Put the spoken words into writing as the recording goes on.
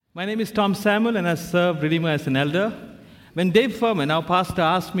My name is Tom Samuel, and I serve Redeemer as an elder. When Dave Furman, our pastor,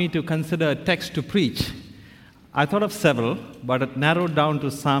 asked me to consider a text to preach, I thought of several, but it narrowed down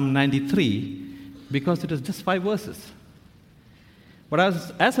to Psalm 93 because it was just 5 verses. But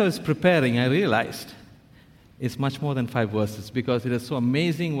as I was preparing, I realized it's much more than 5 verses because it is so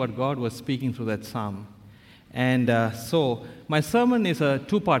amazing what God was speaking through that psalm. And so my sermon is a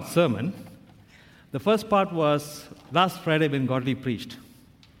 2-part sermon. The first part was last Friday when Godly preached.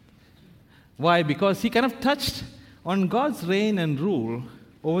 Why? Because he kind of touched on God's reign and rule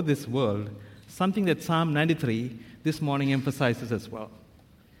over this world, something that Psalm 93 this morning emphasizes as well.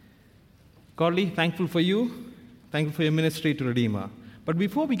 Godly, thankful for you. Thankful for your ministry to Redeemer. But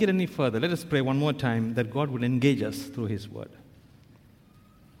before we get any further, let us pray one more time that God will engage us through his word.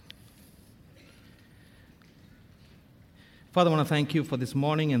 Father, I want to thank you for this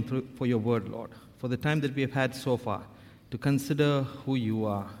morning and for your word, Lord, for the time that we have had so far to consider who you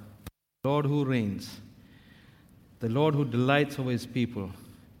are. Lord who reigns, the Lord who delights over his people,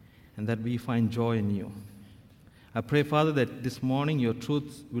 and that we find joy in you. I pray, Father, that this morning your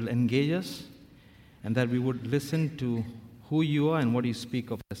truth will engage us, and that we would listen to who you are and what you speak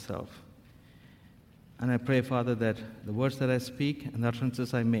of yourself. And I pray, Father, that the words that I speak and the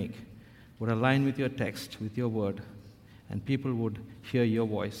utterances I make would align with your text, with your word, and people would hear your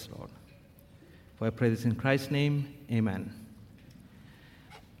voice, Lord. For I pray this in Christ's name, amen.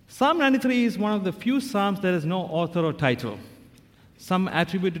 Psalm 93 is one of the few psalms that has no author or title. Some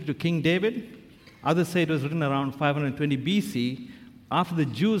attribute it to King David. Others say it was written around 520 BC after the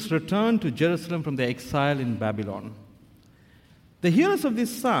Jews returned to Jerusalem from their exile in Babylon. The hearers of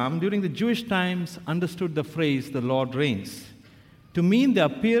this psalm during the Jewish times understood the phrase, "the Lord reigns," to mean the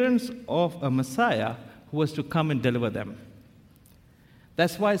appearance of a Messiah who was to come and deliver them.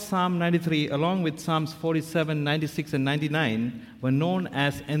 That's why Psalm 93, along with Psalms 47, 96, and 99, were known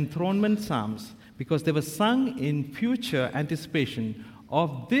as enthronement psalms because they were sung in future anticipation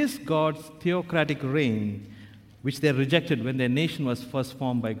of this God's theocratic reign, which they rejected when their nation was first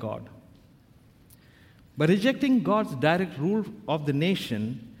formed by God. By rejecting God's direct rule of the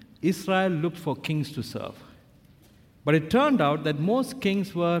nation, Israel looked for kings to serve. But it turned out that most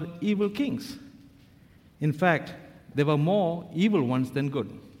kings were evil kings. In fact, there were more evil ones than good.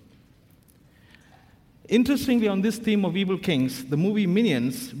 Interestingly, on this theme of evil kings, the movie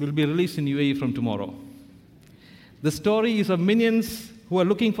Minions will be released in UAE from tomorrow. The story is of minions who are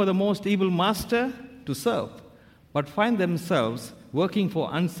looking for the most evil master to serve, but find themselves working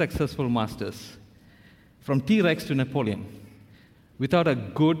for unsuccessful masters, from T-Rex to Napoleon. Without a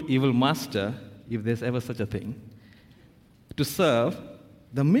good evil master, if there's ever such a thing, to serve,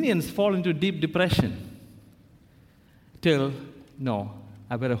 the minions fall into deep depression.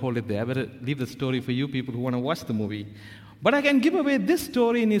 I better hold it there. I better leave the story for you people who want to watch the movie. But I can give away this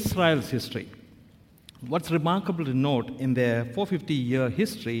story in Israel's history. What's remarkable to note in their 450-year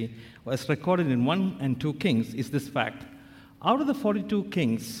history, as recorded in 1 and 2 Kings, is this fact. Out of the 42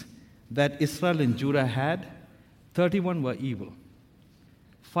 kings that Israel and Judah had, 31 were evil.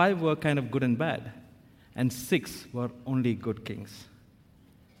 5 were kind of good and bad, and 6 were only good kings.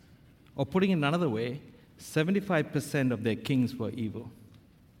 Or putting it another way, 75% of their kings were evil.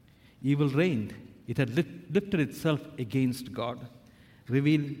 Evil reigned. It had lifted itself against God,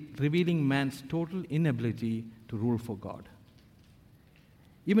 revealing man's total inability to rule for God.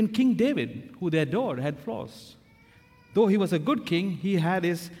 Even King David, who they adored, had flaws. Though he was a good king, he had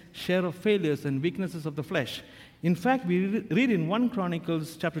his share of failures and weaknesses of the flesh. In fact, we read in 1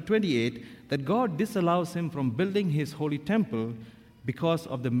 Chronicles chapter 28 that God disallows him from building his holy temple because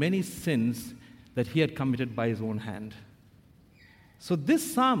of the many sins that he had committed by his own hand. So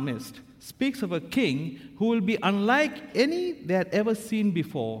this psalmist speaks of a king who will be unlike any they had ever seen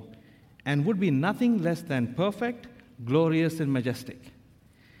before and would be nothing less than perfect, glorious, and majestic.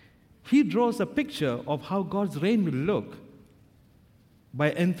 He draws a picture of how God's reign will look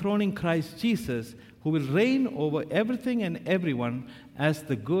by enthroning Christ Jesus, who will reign over everything and everyone as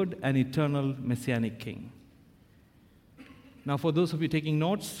the good and eternal Messianic King. Now, for those of you taking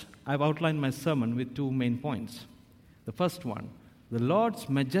notes, I've outlined my sermon with 2 main points. The first one, the Lord's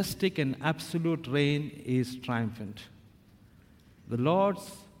majestic and absolute reign is triumphant. The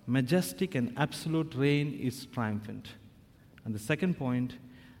Lord's majestic and absolute reign is triumphant. And the second point,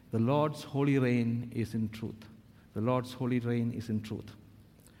 the Lord's holy reign is in truth. The Lord's holy reign is in truth.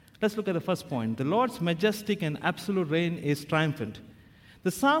 Let's look at the first point. The Lord's majestic and absolute reign is triumphant. The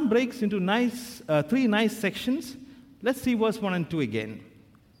psalm breaks into 3 nice sections. Let's see verse 1 and 2 again.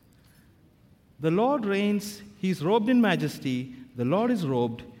 The Lord reigns, he is robed in majesty, the Lord is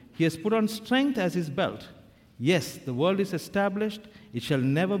robed, he has put on strength as his belt. Yes, the world is established, it shall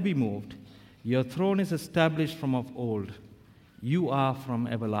never be moved. Your throne is established from of old. You are from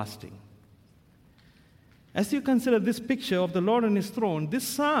everlasting. As you consider this picture of the Lord and his throne, this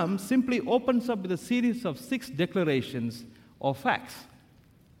psalm simply opens up with a series of 6 declarations or facts.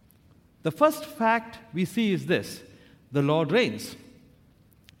 The first fact we see is this: the Lord reigns.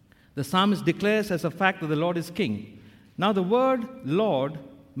 The psalmist declares as a fact that the Lord is king. Now, the word Lord,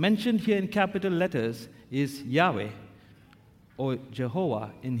 mentioned here in capital letters, is Yahweh or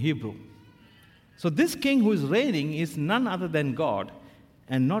Jehovah in Hebrew. So this king who is reigning is none other than God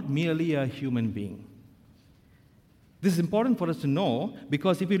and not merely a human being. This is important for us to know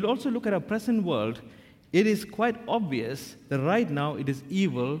because if we also look at our present world, it is quite obvious that right now it is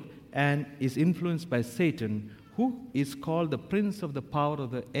evil and is influenced by Satan, who is called the prince of the power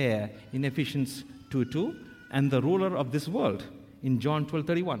of the air in Ephesians 2:2 and the ruler of this world in John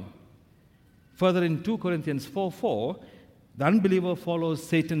 12:31. Further in 2 Corinthians 4:4, the unbeliever follows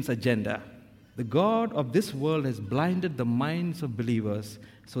Satan's agenda. The God of this world has blinded the minds of believers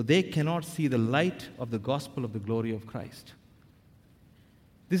so they cannot see the light of the gospel of the glory of Christ.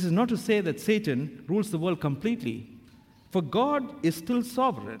 This is not to say that Satan rules the world completely, for God is still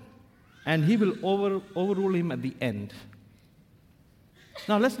sovereign and he will overrule him at the end.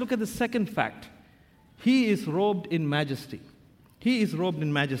 Now let's look at the second fact. He is robed in majesty. He is robed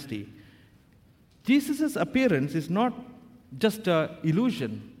in majesty. Jesus' appearance is not just an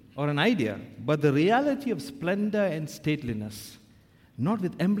illusion or an idea, but the reality of splendor and stateliness, not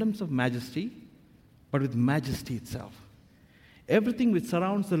with emblems of majesty, but with majesty itself. Everything which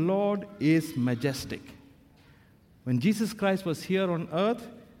surrounds the Lord is majestic. When Jesus Christ was here on earth,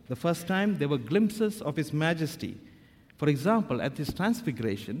 the first time, there were glimpses of his majesty. For example, at his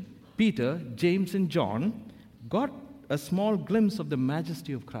transfiguration, Peter, James, and John got a small glimpse of the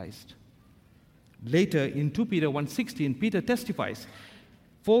majesty of Christ. Later, in 2 Peter 1:16, Peter testifies,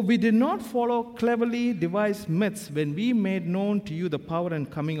 "For we did not follow cleverly devised myths when we made known to you the power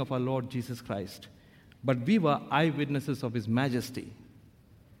and coming of our Lord Jesus Christ, but we were eyewitnesses of his majesty."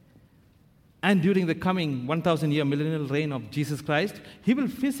 And during the coming 1,000-year millennial reign of Jesus Christ, he will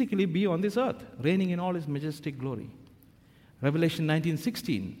physically be on this earth, reigning in all his majestic glory. Revelation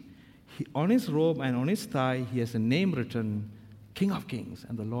 19:16, on his robe and on his thigh, he has a name written, King of Kings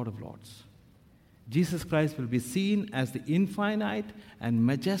and the Lord of Lords. Jesus Christ will be seen as the infinite and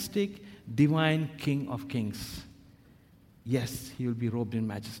majestic divine King of Kings. Yes, he will be robed in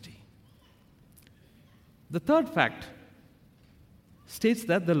majesty. The third fact states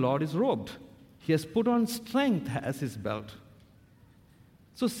that the Lord is robed. He has put on strength as his belt.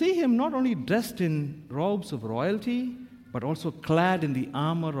 So see him not only dressed in robes of royalty, but also clad in the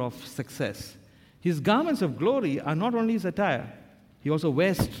armor of success. His garments of glory are not only his attire, he also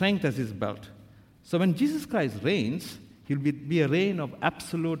wears strength as his belt. So when Jesus Christ reigns, he will be a reign of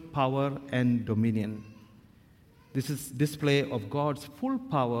absolute power and dominion. This is display of God's full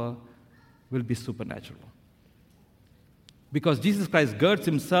power will be supernatural. Because Jesus Christ girds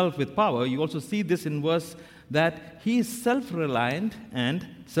himself with power, you also see this in verse that he is self-reliant and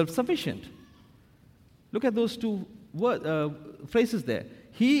self-sufficient. Look at those two phrases there.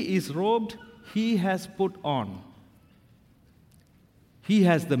 He is robed, he has put on. He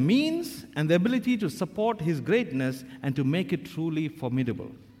has the means and the ability to support his greatness and to make it truly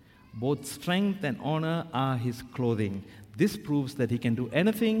formidable. Both strength and honor are his clothing. This proves that he can do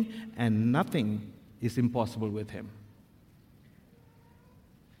anything and nothing is impossible with him.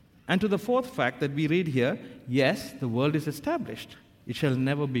 And to the fourth fact that we read here, yes, the world is established. It shall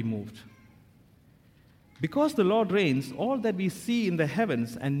never be moved. Because the Lord reigns, all that we see in the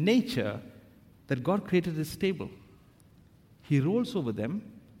heavens and nature that God created is stable. He rules over them,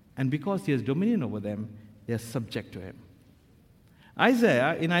 and because he has dominion over them, they are subject to him.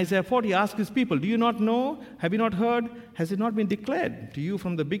 Isaiah, in Isaiah 40, asks his people, "Do you not know? Have you not heard? Has it not been declared to you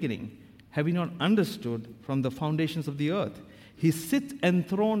from the beginning? Have you not understood from the foundations of the earth? He sits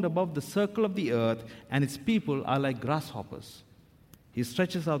enthroned above the circle of the earth, and its people are like grasshoppers. He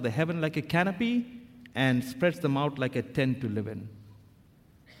stretches out the heaven like a canopy and spreads them out like a tent to live in."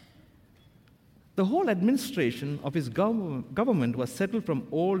 The whole administration of his government was settled from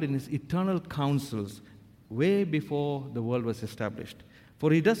old in his eternal counsels, way before the world was established.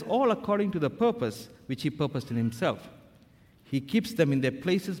 For he does all according to the purpose which he purposed in himself. He keeps them in their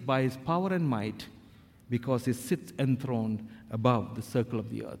places by his power and might, because he sits enthroned above the circle of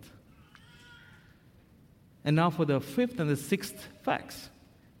the earth. And now for the fifth and the sixth facts.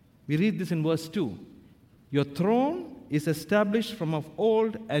 We read this in verse 2. Your throne is established from of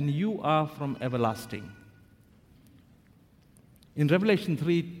old, and you are from everlasting. In Revelation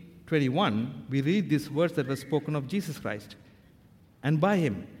 3:12, 21, we read these words that were spoken of Jesus Christ. And by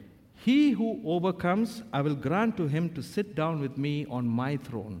him, he who overcomes, I will grant to him to sit down with me on my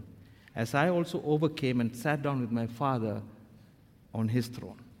throne, as I also overcame and sat down with my Father on his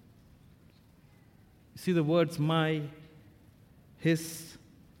throne. You see the words my, his.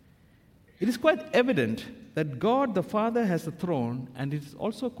 It is quite evident that God the Father has a throne, and it is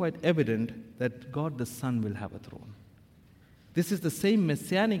also quite evident that God the Son will have a throne. This is the same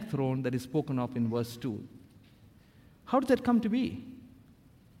messianic throne that is spoken of in verse 2. How did that come to be?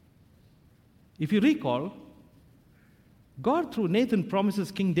 If you recall, God through Nathan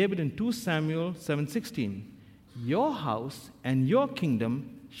promises King David in 2 Samuel 7:16, your house and your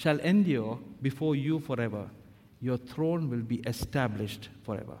kingdom shall endure before you forever. Your throne will be established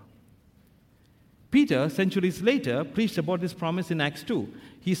forever. Peter, centuries later, preached about this promise in Acts 2.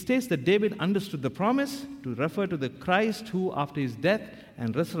 He states that David understood the promise to refer to the Christ who, after his death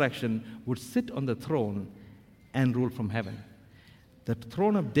and resurrection, would sit on the throne and rule from heaven. The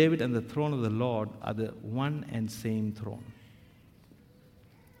throne of David and the throne of the Lord are the one and same throne.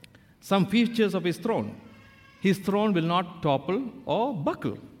 Some features of his throne. His throne will not topple or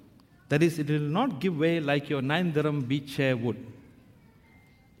buckle. That is, it will not give way like your 9-dirham beach chair would.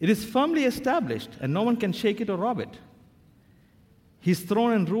 It is firmly established, and no one can shake it or rob it. His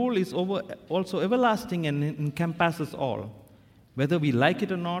throne and rule is also everlasting and encompasses all, whether we like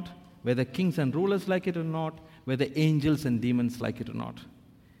it or not, whether kings and rulers like it or not, whether angels and demons like it or not.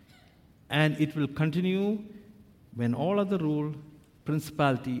 And it will continue when all other rule,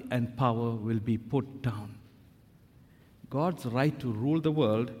 principality, and power will be put down. God's right to rule the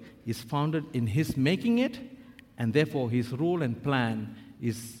world is founded in his making it, and therefore his rule and plan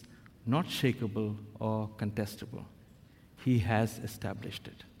is not shakeable or contestable. He has established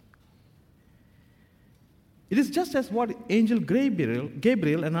it. It is just as what angel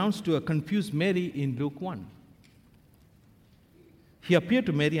Gabriel announced to a confused Mary in Luke 1. He appeared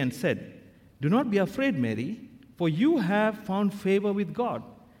to Mary and said, do not be afraid, Mary, for you have found favor with God.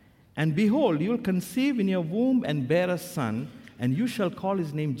 And behold, you will conceive in your womb and bear a son, and you shall call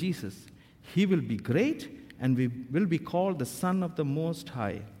his name Jesus. He will be great and will be called the Son of the Most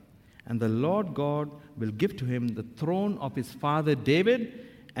High. And the Lord God will give to him the throne of his father David,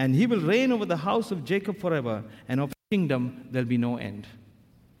 and he will reign over the house of Jacob forever, and of his kingdom there will be no end.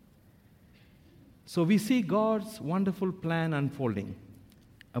 So we see God's wonderful plan unfolding.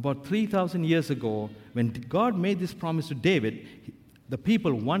 About 3,000 years ago, when God made this promise to David, the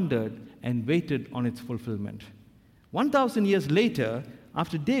people wondered and waited on its fulfillment. 1,000 years later,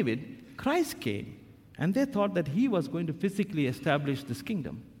 after David, Christ came, and they thought that he was going to physically establish this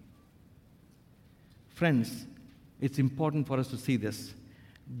kingdom. Friends, it's important for us to see this.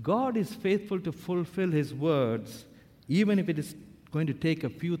 God is faithful to fulfill his words, even if it is going to take a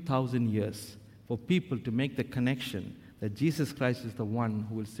few thousand years for people to make the connection that Jesus Christ is the one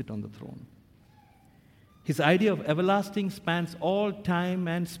who will sit on the throne. His idea of everlasting spans all time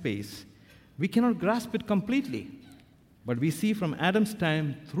and space. We cannot grasp it completely, but we see from Adam's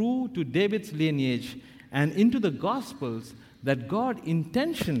time through to David's lineage and into the Gospels that God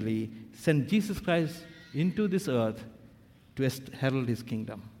intentionally sent Jesus Christ into this earth to herald his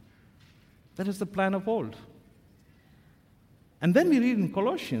kingdom. That is the plan of old. And then we read in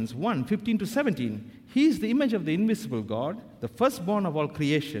Colossians 1:15-17, he is the image of the invisible God, the firstborn of all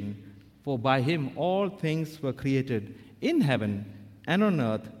creation, for by him all things were created in heaven and on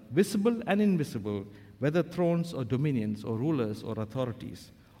earth, visible and invisible, whether thrones or dominions or rulers or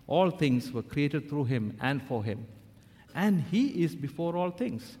authorities. All things were created through him and for him. And he is before all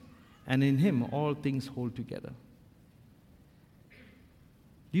things, and in him all things hold together.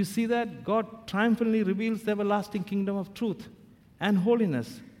 Do you see that? God triumphantly reveals the everlasting kingdom of truth and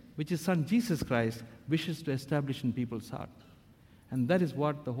holiness, which his Son Jesus Christ wishes to establish in people's heart. And that is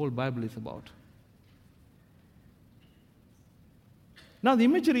what the whole Bible is about. Now the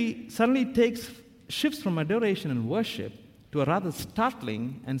imagery suddenly shifts from adoration and worship to a rather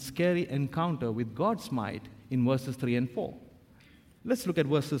startling and scary encounter with God's might in verses 3 and 4. Let's look at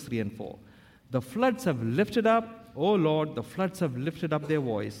verses 3 and 4. The floods have lifted up, O Lord, the floods have lifted up their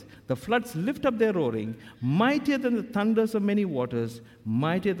voice. The floods lift up their roaring, mightier than the thunders of many waters,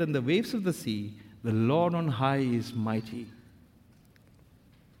 mightier than the waves of the sea. The Lord on high is mighty.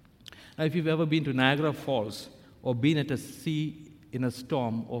 Now, if you've ever been to Niagara Falls or been at a sea in a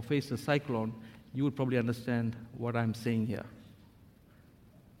storm or faced a cyclone, you would probably understand what I'm saying here.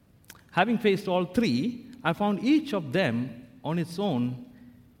 Having faced all three, I found each of them on its own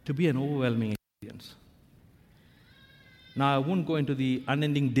to be an overwhelming experience. Now, I won't go into the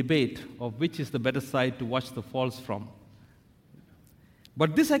unending debate of which is the better side to watch the falls from.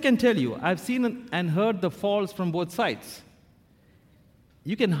 But this I can tell you, I've seen and heard the falls from both sides.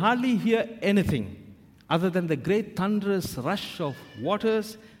 You can hardly hear anything other than the great thunderous rush of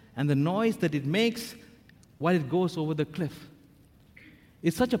waters and the noise that it makes while it goes over the cliff.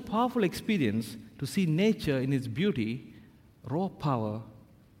 It's such a powerful experience to see nature in its beauty, raw power,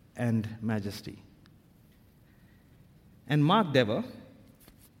 and majesty. And Mark Dever,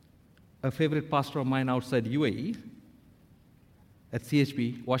 a favorite pastor of mine outside UAE, at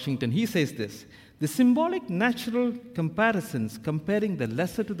CHP, Washington, he says this: the symbolic natural comparisons comparing the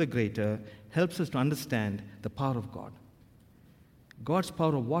lesser to the greater helps us to understand the power of God. God's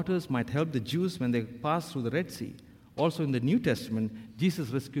power of waters might help the Jews when they passed through the Red Sea. Also in the New Testament, Jesus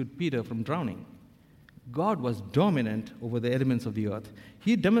rescued Peter from drowning. God was dominant over the elements of the earth.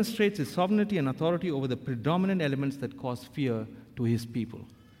 He demonstrates his sovereignty and authority over the predominant elements that cause fear to his people.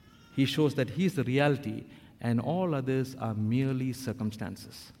 He shows that he is the reality and all others are merely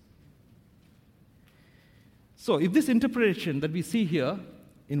circumstances. So, if this interpretation that we see here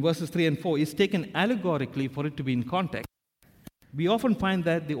in verses 3 and 4 is taken allegorically for it to be in context, we often find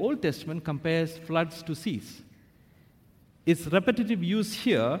that the Old Testament compares floods to seas. Its repetitive use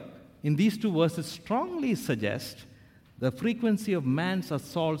here in these two verses strongly suggests the frequency of man's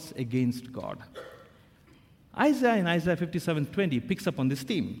assaults against God. Isaiah in Isaiah 57:20 picks up on this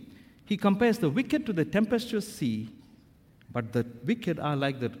theme. He compares the wicked to the tempestuous sea, but the wicked are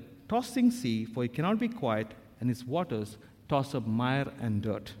like the tossing sea, for it cannot be quiet, and its waters toss up mire and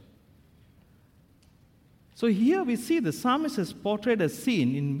dirt. So here we see the psalmist has portrayed a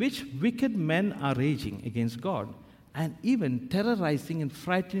scene in which wicked men are raging against God and even terrorizing and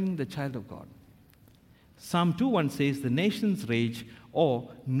frightening the child of God. Psalm 2:1 says, the nations rage or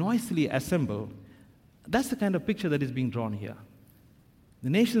noisily assemble. That's the kind of picture that is being drawn here. The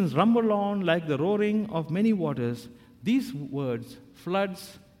nations rumble on like the roaring of many waters. These words,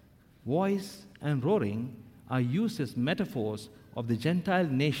 floods, voice, and roaring, are used as metaphors of the Gentile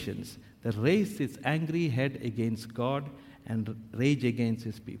nations that raise its angry head against God and rage against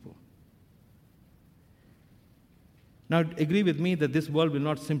his people. Now, agree with me that this world will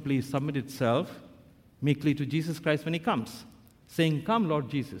not simply submit itself meekly to Jesus Christ when he comes, saying, "Come, Lord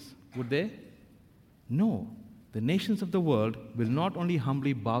Jesus." Would they? No. The nations of the world will not only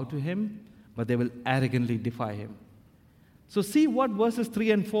humbly bow to him, but they will arrogantly defy him. So see what verses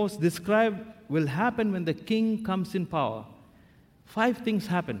 3 and 4 describe will happen when the king comes in power. 5 things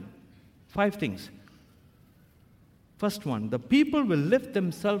happen. 5 things. First one, the people will lift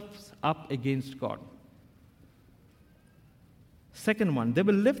themselves up against God. Second one, they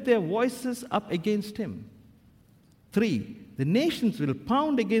will lift their voices up against him. 3, the nations will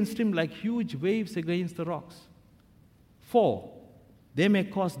pound against him like huge waves against the rocks. 4, they may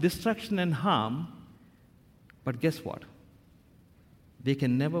cause destruction and harm, but guess what? They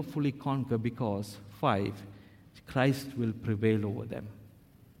can never fully conquer because, 5, Christ will prevail over them.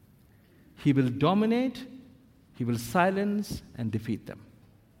 He will dominate, he will silence and defeat them.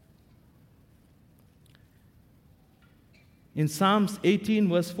 In Psalms 18,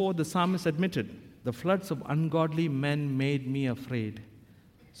 verse 4, the psalmist admitted, the floods of ungodly men made me afraid.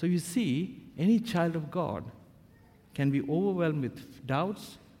 So you see, any child of God can be overwhelmed with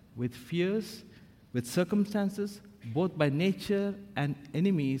doubts, with fears, with circumstances, both by nature and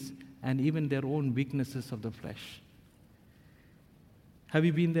enemies, and even their own weaknesses of the flesh. Have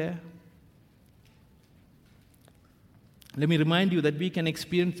you been there? Let me remind you that we can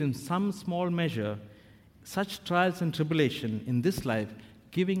experience in some small measure such trials and tribulation in this life,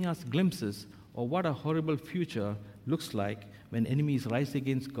 giving us glimpses of what a horrible future looks like when enemies rise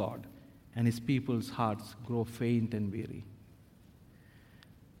against God and his people's hearts grow faint and weary.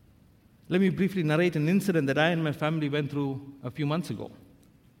 Let me briefly narrate an incident that I and my family went through a few months ago.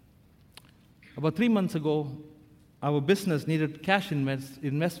 About 3 months ago, our business needed cash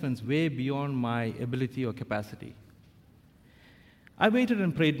investments way beyond my ability or capacity. I waited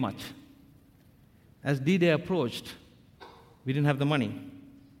and prayed much. As D-Day approached, we didn't have the money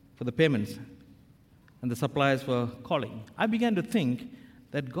for the payments, and the suppliers were calling. I began to think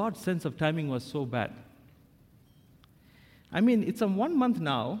that God's sense of timing was so bad. I mean, it's 1 month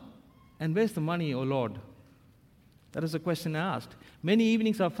now, and where's the money, oh Lord? That is the question I asked. Many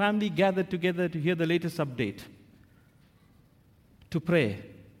evenings our family gathered together to hear the latest update, to pray,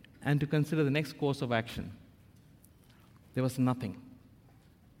 and to consider the next course of action. There was nothing.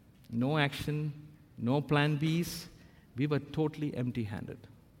 No action, no plan Bs. We were totally empty-handed.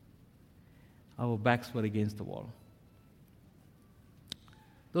 Our backs were against the wall.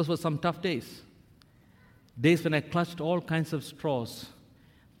 Those were some tough days. Days when I clutched all kinds of straws,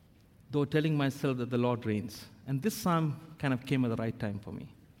 though telling myself that the Lord reigns. And this psalm kind of came at the right time for me.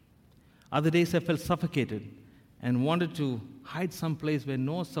 Other days I felt suffocated and wanted to hide someplace where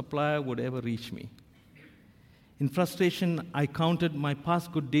no supplier would ever reach me. In frustration, I counted my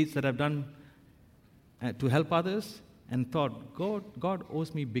past good deeds that I've done to help others and thought, God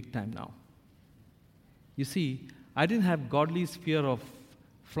owes me big time now. You see, I didn't have Godly's fear of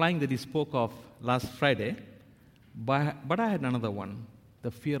flying that he spoke of last Friday, but I had another one,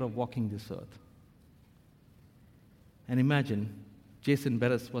 the fear of walking this earth. And imagine, Jason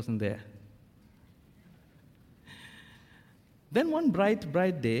Beres wasn't there. Then one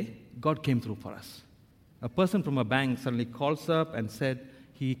bright day, God came through for us. A person from a bank suddenly calls up and said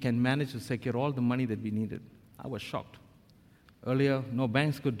he can manage to secure all the money that we needed. I was shocked. Earlier, no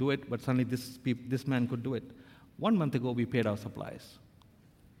banks could do it, but suddenly this man could do it. 1 month ago, we paid our supplies.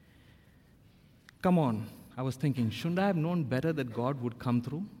 Come on, I was thinking, shouldn't I have known better that God would come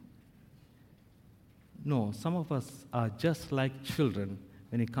through? No, some of us are just like children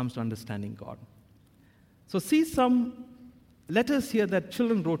when it comes to understanding God. So see some letters here that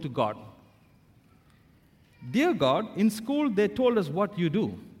children wrote to God. Dear God, in school they told us what you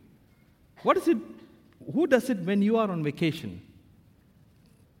do. What is it? Who does it when you are on vacation?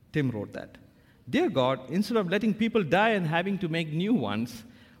 Tim wrote that. Dear God, instead of letting people die and having to make new ones,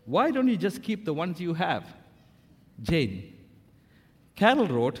 why don't you just keep the ones you have? Jane. Carol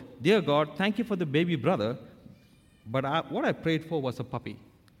wrote, Dear God, thank you for the baby brother, but what I prayed for was a puppy.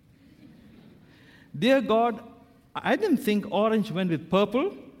 Dear God, I didn't think orange went with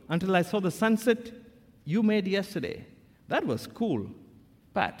purple until I saw the sunset you made yesterday. That was cool.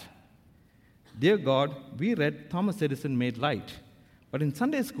 Pat. Dear God, we read Thomas Edison made light, but in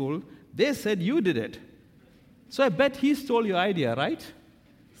Sunday school, they said you did it. So I bet he stole your idea, right?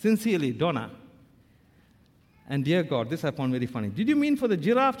 Sincerely, Donna. And dear God, this I found very funny. Did you mean for the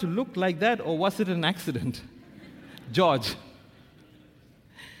giraffe to look like that, or was it an accident? George.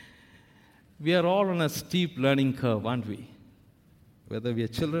 We are all on a steep learning curve, aren't we? Whether we are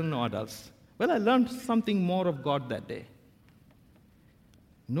children or adults. Well, I learned something more of God that day.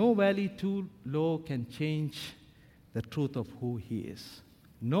 No valley too low can change the truth of who He is.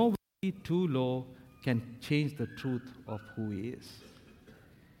 No valley too low can change the truth of who He is.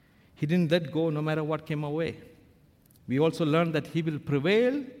 He didn't let go no matter what came our way. We also learned that He will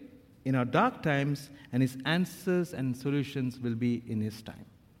prevail in our dark times, and His answers and solutions will be in His time.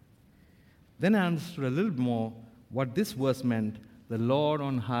 Then I understood a little more what this verse meant. The Lord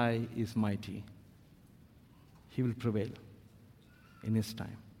on high is mighty. He will prevail in His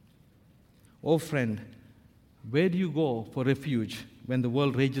time. Oh friend, where do you go for refuge when the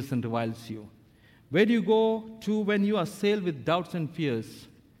world rages and reviles you? Where do you go to when you are assailed with doubts and fears?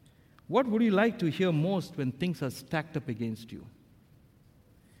 What would you like to hear most when things are stacked up against you?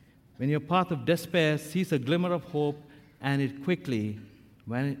 When your path of despair sees a glimmer of hope and it quickly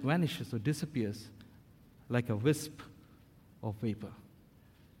vanishes or disappears like a wisp of vapor.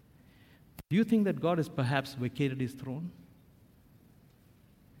 Do you think that God has perhaps vacated His throne?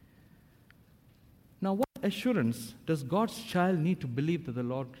 Now, what assurance does God's child need to believe that the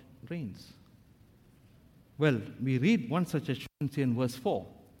Lord reigns? Well, we read one such assurance here in verse 4.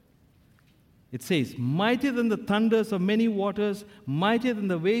 It says, mightier than the thunders of many waters, mightier than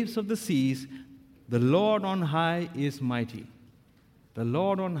the waves of the seas, the Lord on high is mighty. The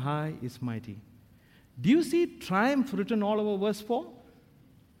Lord on high is mighty. Do you see triumph written all over verse 4?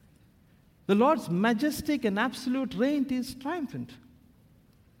 The Lord's majestic and absolute reign is triumphant.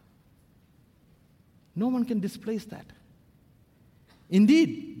 No one can displace that.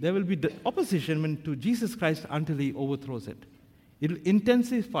 Indeed, there will be opposition to Jesus Christ until He overthrows it. It will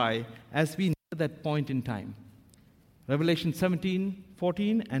intensify as we near that point in time. Revelation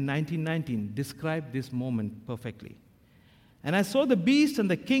 17:14 and 19:19 describe this moment perfectly. And I saw the beast and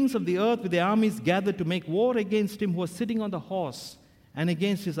the kings of the earth with their armies gathered to make war against him who was sitting on the horse and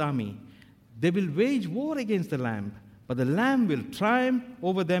against his army. They will wage war against the Lamb, but the Lamb will triumph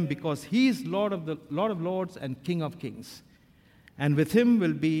over them because He is Lord of lords and King of kings. And with Him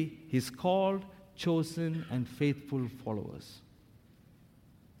will be His called, chosen, and faithful followers.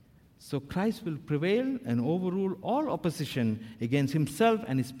 So Christ will prevail and overrule all opposition against Himself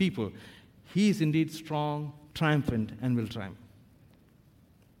and His people. He is indeed strong, triumphant, and will triumph.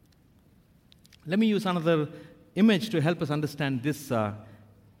 Let me use another image to help us understand this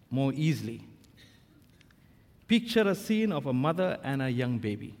more easily. Picture a scene of a mother and a young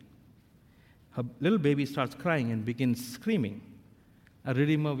baby. Her little baby starts crying and begins screaming. At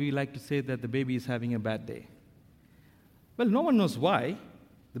Redeemer, we like to say that the baby is having a bad day. Well, no one knows why.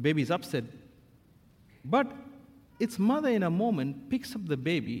 The baby is upset. But its mother, in a moment, picks up the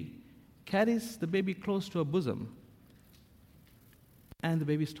baby, carries the baby close to her bosom, and the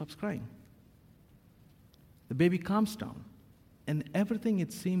baby stops crying. The baby calms down, and everything,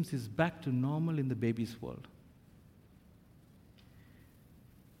 it seems, is back to normal in the baby's world.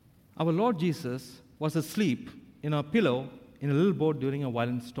 Our Lord Jesus was asleep in a pillow in a little boat during a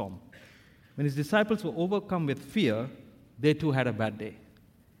violent storm. When his disciples were overcome with fear, they too had a bad day.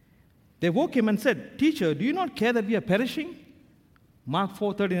 They woke him and said, "Teacher, do you not care that we are perishing?" Mark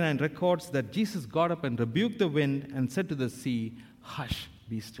 4:39 records that Jesus got up and rebuked the wind and said to the sea, "Hush,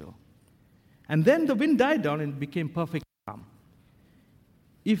 be still." And then the wind died down and became perfect calm.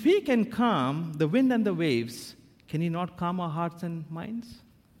 If he can calm the wind and the waves, can he not calm our hearts and minds?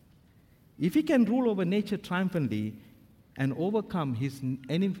 If he can rule over nature triumphantly and overcome his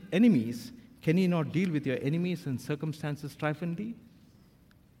enemies, can he not deal with your enemies and circumstances triumphantly?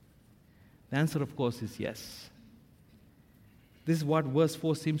 The answer, of course, is yes. This is what verse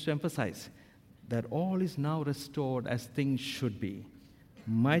 4 seems to emphasize, that all is now restored as things should be.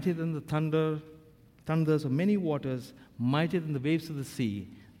 Mightier than the thunders of many waters, mightier than the waves of the sea,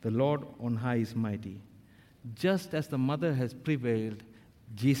 the Lord on high is mighty. Just as the mother has prevailed,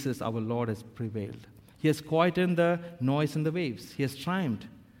 Jesus, our Lord, has prevailed. He has quietened the noise and the waves. He has triumphed.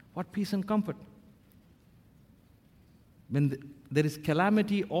 What peace and comfort. When there is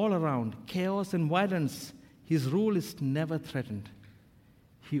calamity all around, chaos and violence, his rule is never threatened.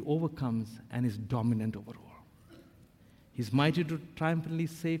 He overcomes and is dominant over all. He's mighty to triumphantly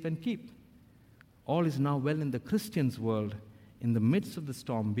save and keep. All is now well in the Christian's world in the midst of the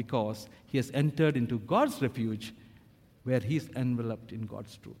storm because he has entered into God's refuge where he is enveloped in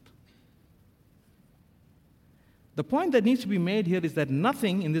God's truth. The point that needs to be made here is that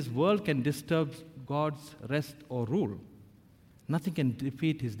nothing in this world can disturb God's rest or rule. Nothing can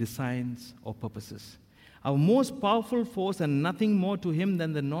defeat his designs or purposes. Our most powerful force and nothing more to him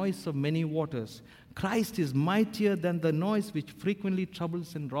than the noise of many waters. Christ is mightier than the noise which frequently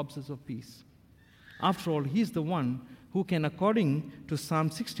troubles and robs us of peace. After all, he is the one who can, according to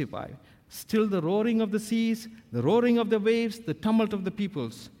Psalm 65, still the roaring of the seas, the roaring of the waves, the tumult of the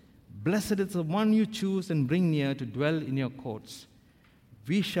peoples. Blessed is the one you choose and bring near to dwell in your courts.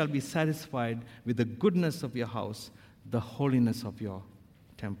 We shall be satisfied with the goodness of your house, the holiness of your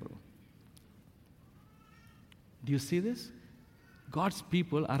temple. Do you see this? God's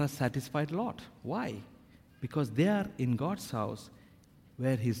people are a satisfied lot. Why? Because they are in God's house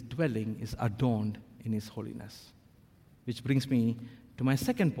where his dwelling is adorned in his holiness. Which brings me to my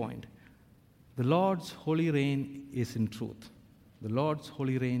second point. The Lord's holy reign is in truth. The Lord's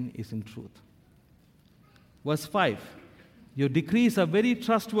holy reign is in truth. Verse 5, your decrees are very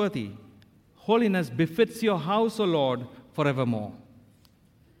trustworthy. Holiness befits your house, O Lord, forevermore.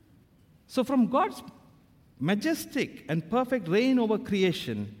 So from God's majestic and perfect reign over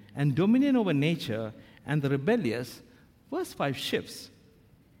creation and dominion over nature and the rebellious, verse 5 shifts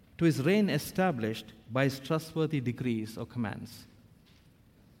to his reign established by his trustworthy decrees or commands.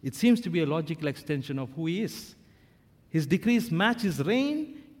 It seems to be a logical extension of who he is. His decrees match his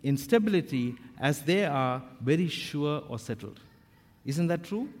reign in stability as they are very sure or settled. Isn't that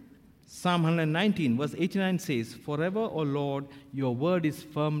true? Psalm 119, verse 89 says, "Forever, O Lord, your word is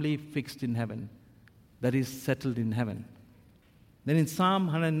firmly fixed in heaven." That is settled in heaven. Then in Psalm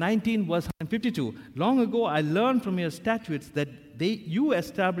 119, verse 152, "Long ago I learned from your statutes that you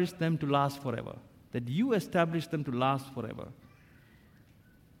established them to last forever." That you established them to last forever.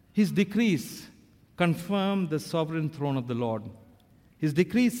 His decrees confirm the sovereign throne of the Lord. His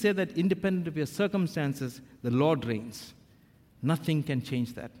decrees say that independent of your circumstances, the Lord reigns. Nothing can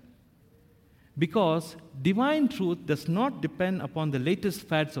change that. Because divine truth does not depend upon the latest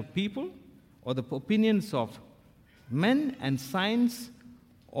fads of people or the opinions of men and science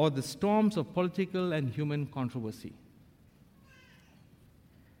or the storms of political and human controversy.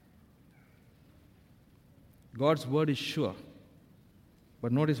 God's word is sure.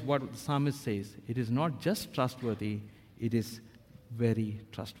 But notice what the psalmist says. It is not just trustworthy, it is very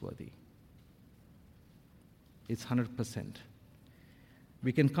trustworthy. It's 100%.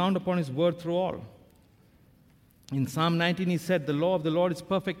 We can count upon his word through all. In Psalm 19, he said, "The law of the Lord is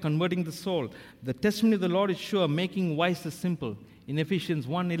perfect, converting the soul. The testimony of the Lord is sure, making wise the simple." In Ephesians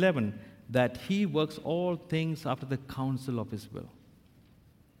 1:11, that he works all things after the counsel of his will.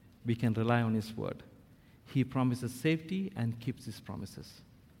 We can rely on his word. He promises safety and keeps his promises.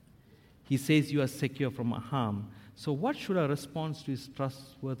 He says you are secure from harm. So what should our response to his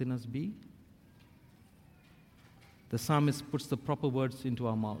trustworthiness be? The psalmist puts the proper words into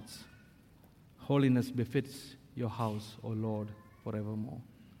our mouths. Holiness befits your house, O Lord, forevermore.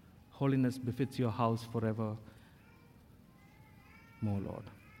 Holiness befits your house forevermore, Lord.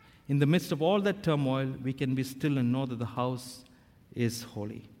 In the midst of all that turmoil, we can be still and know that the house is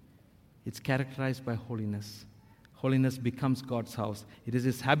holy. It's characterized by holiness. Holiness becomes God's house. It is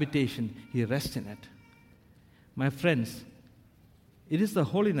His habitation. He rests in it. My friends, it is the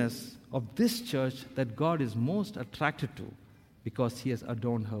holiness of this church that God is most attracted to because He has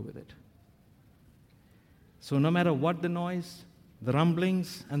adorned her with it. So no matter what the noise, the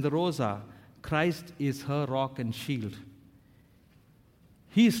rumblings, and the roars are, Christ is her rock and shield.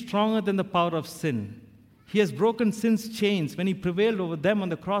 He is stronger than the power of sin. He has broken sin's chains when He prevailed over them on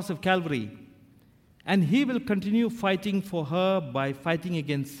the cross of Calvary. And He will continue fighting for her by fighting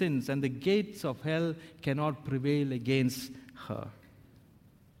against sins, and the gates of hell cannot prevail against her.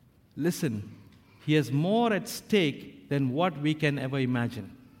 Listen, He has more at stake than what we can ever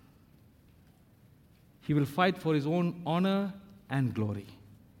imagine. He will fight for His own honor and glory.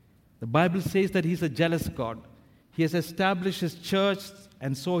 The Bible says that He's a jealous God. He has established His church,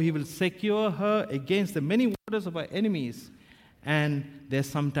 and so He will secure her against the many waters of our enemies and their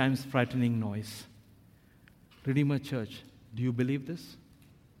sometimes frightening noise. Redeemer Church, do you believe this?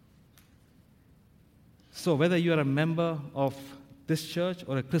 So whether you are a member of this church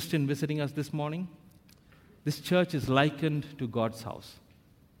or a Christian visiting us this morning, this church is likened to God's house.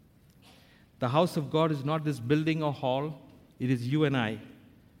 The house of God is not this building or hall. It is you and I,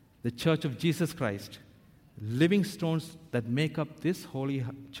 the church of Jesus Christ, living stones that make up this holy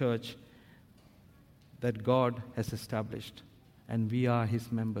church that God has established, and we are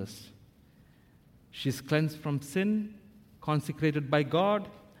His members. She's cleansed from sin, consecrated by God,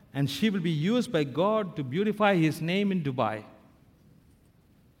 and she will be used by God to beautify His name in Dubai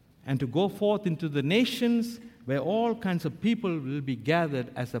and to go forth into the nations where all kinds of people will be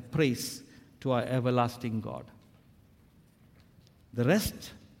gathered as a praise to our everlasting God. The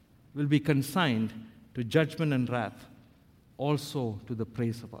rest will be consigned to judgment and wrath, also to the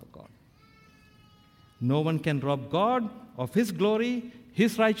praise of our God. No one can rob God of His glory,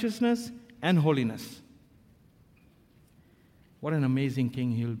 His righteousness, and holiness. What an amazing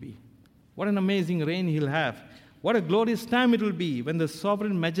King He'll be. What an amazing reign He'll have. What a glorious time it will be when the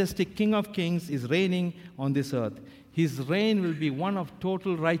sovereign, majestic King of Kings is reigning on this earth. His reign will be one of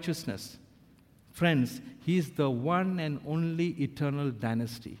total righteousness. Friends, He is the one and only eternal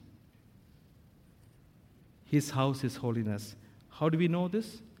dynasty. His house is holiness. How do we know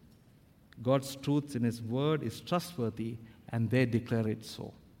this? God's truth in His word is trustworthy, and they declare it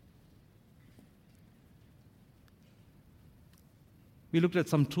so. We looked at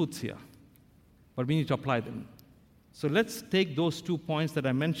some truths here, but we need to apply them. So let's take those 2 points that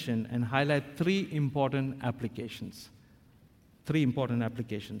I mentioned and highlight 3 important applications. 3 important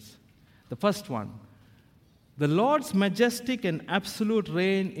applications. The first one, the Lord's majestic and absolute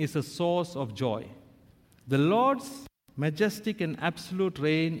reign is a source of joy. The Lord's majestic and absolute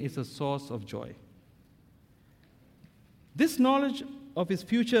reign is a source of joy. This knowledge of His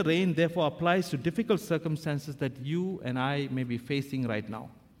future reign, therefore, applies to difficult circumstances that you and I may be facing right now.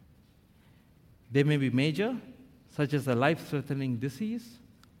 They may be major, such as a life-threatening disease,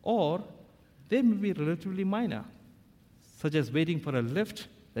 or they may be relatively minor, such as waiting for a lift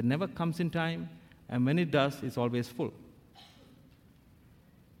that never comes in time, and when it does, it's always full.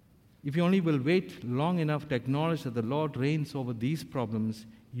 If you only will wait long enough to acknowledge that the Lord reigns over these problems,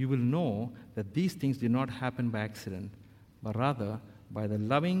 you will know that these things did not happen by accident, but rather by the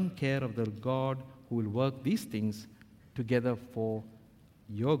loving care of the God who will work these things together for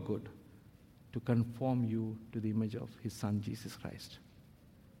your good, to conform you to the image of His Son, Jesus Christ.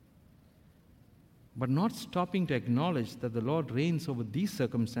 But not stopping to acknowledge that the Lord reigns over these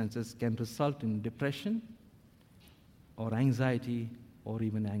circumstances can result in depression or anxiety or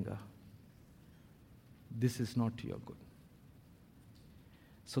even anger. This is not to your good.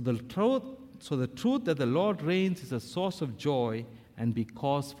 So the truth that the Lord reigns is a source of joy and be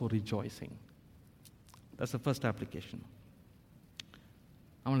cause for rejoicing. That's the first application.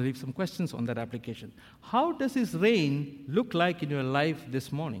 I want to leave some questions on that application. How does His reign look like in your life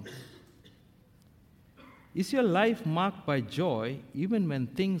this morning? Is your life marked by joy even when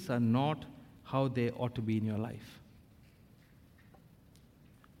things are not how they ought to be in your life?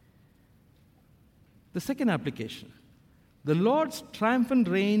 The second application. The Lord's triumphant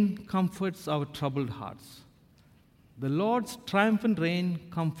reign comforts our troubled hearts. The Lord's triumphant reign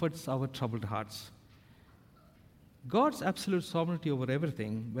comforts our troubled hearts. God's absolute sovereignty over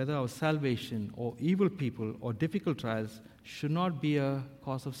everything, whether our salvation or evil people or difficult trials, should not be a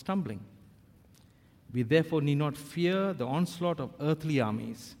cause of stumbling. We therefore need not fear the onslaught of earthly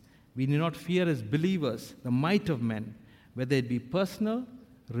armies. We need not fear as believers the might of men, whether it be personal,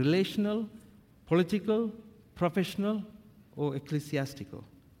 relational, political, professional, or ecclesiastical.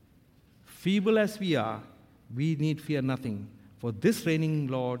 Feeble as we are, we need fear nothing, for this reigning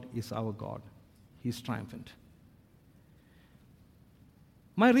Lord is our God. He is triumphant.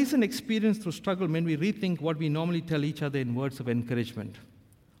 My recent experience through struggle made me rethink what we normally tell each other in words of encouragement.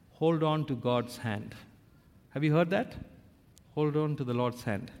 Hold on to God's hand. Have you heard that? Hold on to the Lord's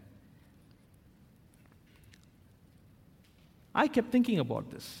hand. I kept thinking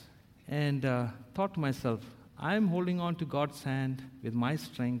about this and thought to myself, I'm holding on to God's hand with my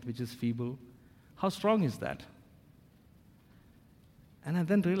strength, which is feeble. How strong is that? And I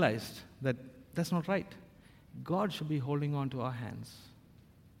then realized that that's not right. God should be holding on to our hands.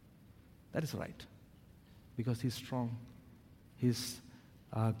 That is right, because He's strong. His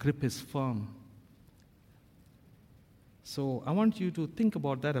grip is firm. So I want you to think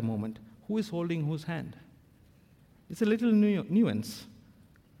about that a moment. Who is holding whose hand? It's a little nuance.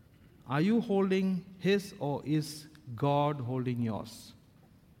 Are you holding His, or is God holding yours?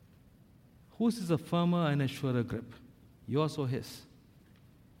 Whose is a firmer and a surer grip? Yours or His?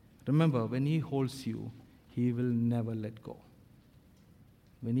 Remember, when He holds you, He will never let go.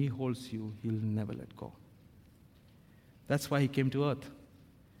 When He holds you, He'll never let go. That's why He came to earth,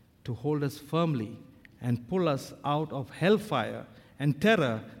 to hold us firmly and pull us out of hellfire and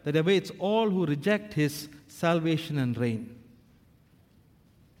terror that awaits all who reject His salvation and reign.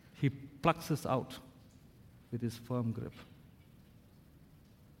 He plucks us out with His firm grip.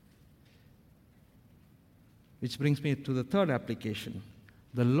 Which brings me to the third application.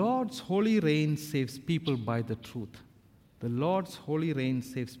 The Lord's holy reign saves people by the truth. The Lord's holy reign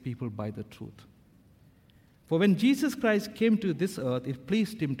saves people by the truth. For when Jesus Christ came to this earth, it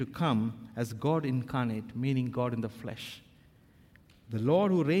pleased Him to come as God incarnate, meaning God in the flesh. The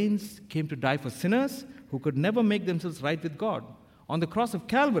Lord who reigns came to die for sinners who could never make themselves right with God. On the cross of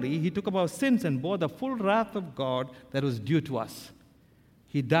Calvary, He took up our sins and bore the full wrath of God that was due to us.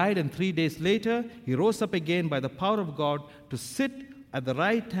 He died, and 3 days later, He rose up again by the power of God to sit at the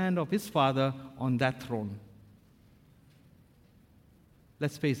right hand of His Father on that throne.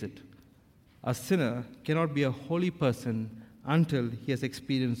 Let's face it, a sinner cannot be a holy person until he has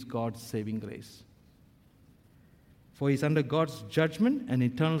experienced God's saving grace. For he is under God's judgment and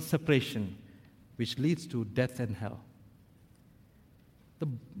eternal separation, which leads to death and hell. The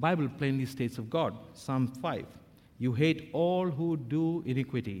Bible plainly states of God, Psalm 5, you hate all who do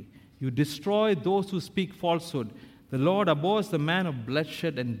iniquity. You destroy those who speak falsehood. The Lord abhors the man of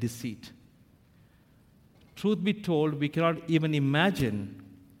bloodshed and deceit. Truth be told, we cannot even imagine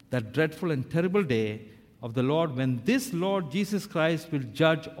that dreadful and terrible day of the Lord when this Lord Jesus Christ will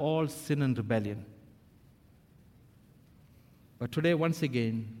judge all sin and rebellion. But today, once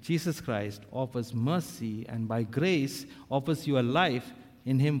again, Jesus Christ offers mercy and by grace offers you a life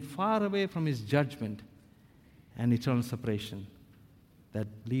in Him far away from His judgment and eternal separation that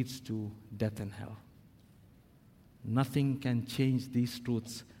leads to death and hell. Nothing can change these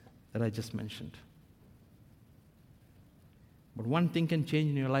truths that I just mentioned. But one thing can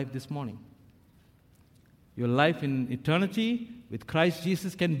change in your life this morning. Your life in eternity with Christ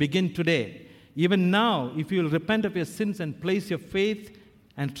Jesus can begin today. Even now, if you will repent of your sins and place your faith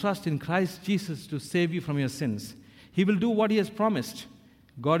and trust in Christ Jesus to save you from your sins, He will do what He has promised.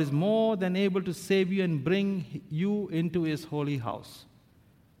 God is more than able to save you and bring you into His holy house.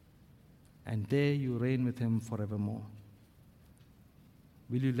 And there you reign with Him forevermore.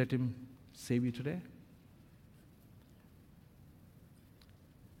 Will you let Him save you today?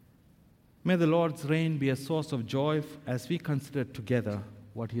 May the Lord's reign be a source of joy as we consider together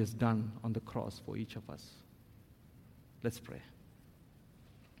what He has done on the cross for each of us. Let's pray.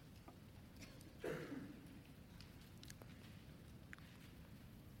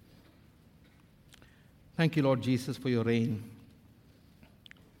 Thank you, Lord Jesus, for your reign.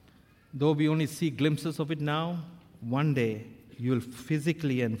 Though we only see glimpses of it now, one day you will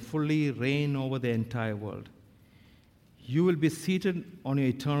physically and fully reign over the entire world. You will be seated on your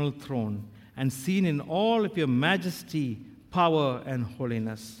eternal throne and seen in all of your majesty, power, and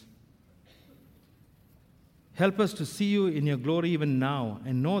holiness. Help us to see you in your glory even now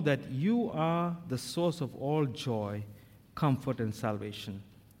and know that you are the source of all joy, comfort, and salvation.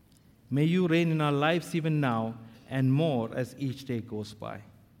 May you reign in our lives even now and more as each day goes by.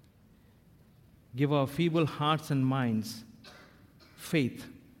 Give our feeble hearts and minds faith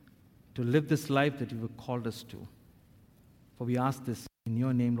to live this life that you have called us to. For we ask this in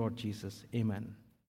your name, Lord Jesus. Amen.